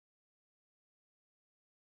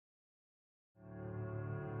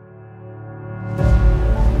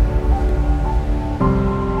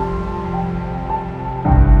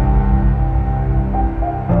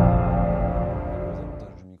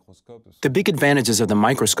The big advantages of the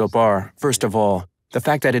microscope are, first of all, the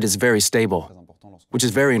fact that it is very stable, which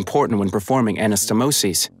is very important when performing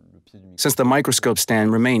anastomoses, since the microscope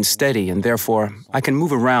stand remains steady and therefore I can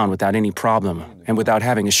move around without any problem and without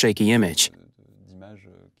having a shaky image.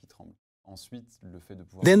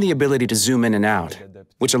 Then the ability to zoom in and out,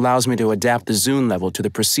 which allows me to adapt the zoom level to the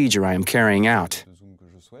procedure I am carrying out.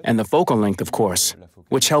 And the focal length, of course,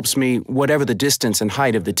 which helps me, whatever the distance and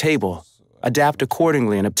height of the table, adapt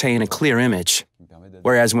accordingly and obtain a clear image.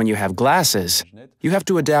 Whereas when you have glasses, you have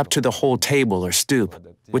to adapt to the whole table or stoop,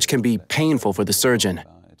 which can be painful for the surgeon,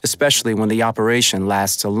 especially when the operation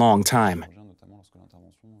lasts a long time.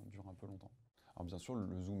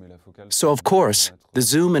 So of course, the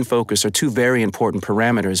zoom and focus are two very important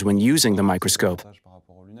parameters when using the microscope.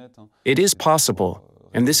 It is possible,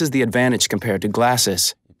 and this is the advantage compared to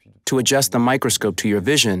glasses, to adjust the microscope to your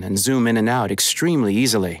vision and zoom in and out extremely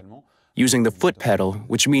easily, using the foot pedal,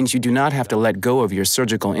 which means you do not have to let go of your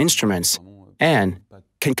surgical instruments and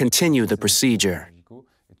can continue the procedure.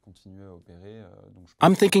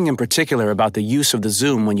 I'm thinking in particular about the use of the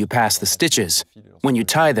zoom when you pass the stitches. When you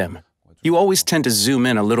tie them, you always tend to zoom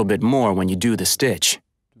in a little bit more when you do the stitch.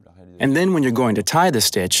 And then when you're going to tie the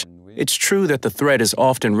stitch, it's true that the thread is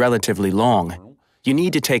often relatively long. You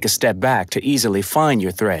need to take a step back to easily find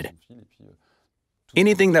your thread.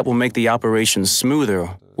 Anything that will make the operation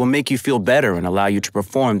smoother will make you feel better and allow you to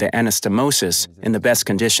perform the anastomosis in the best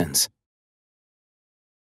conditions.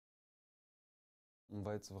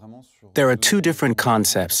 There are two different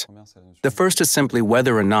concepts. The first is simply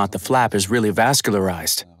whether or not the flap is really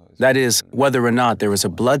vascularized. That is, whether or not there is a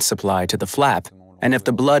blood supply to the flap, and if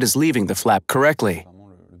the blood is leaving the flap correctly.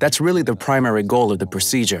 That's really the primary goal of the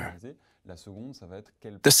procedure.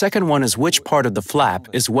 The second one is which part of the flap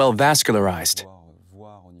is well vascularized.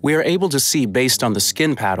 We are able to see based on the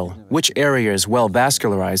skin paddle which area is well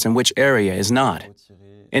vascularized and which area is not,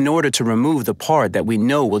 in order to remove the part that we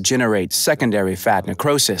know will generate secondary fat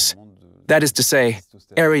necrosis. That is to say,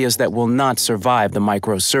 areas that will not survive the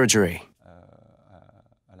microsurgery.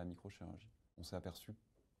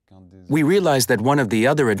 We realized that one of the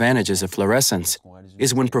other advantages of fluorescence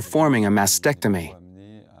is when performing a mastectomy.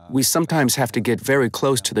 We sometimes have to get very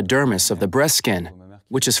close to the dermis of the breast skin,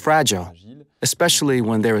 which is fragile, especially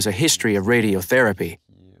when there is a history of radiotherapy,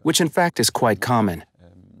 which in fact is quite common.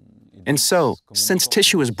 And so, since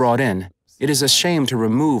tissue is brought in, it is a shame to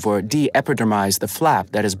remove or de-epidermize the flap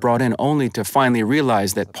that is brought in only to finally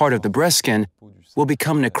realize that part of the breast skin will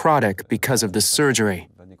become necrotic because of the surgery.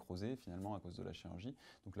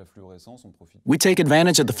 We take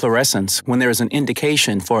advantage of the fluorescence when there is an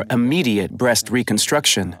indication for immediate breast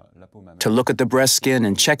reconstruction, to look at the breast skin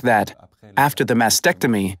and check that, after the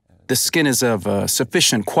mastectomy, the skin is of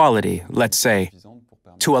sufficient quality, let's say,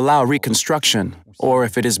 to allow reconstruction, or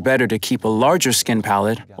if it is better to keep a larger skin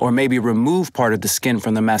palette, or maybe remove part of the skin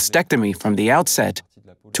from the mastectomy from the outset,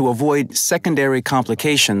 to avoid secondary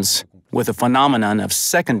complications with a phenomenon of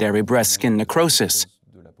secondary breast skin necrosis,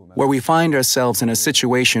 where we find ourselves in a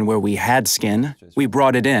situation where we had skin, we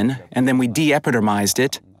brought it in, and then we de-epidermized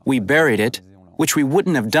it, we buried it, which we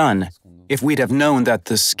wouldn't have done if we'd have known that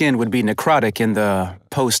the skin would be necrotic in the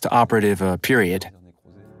post-operative period.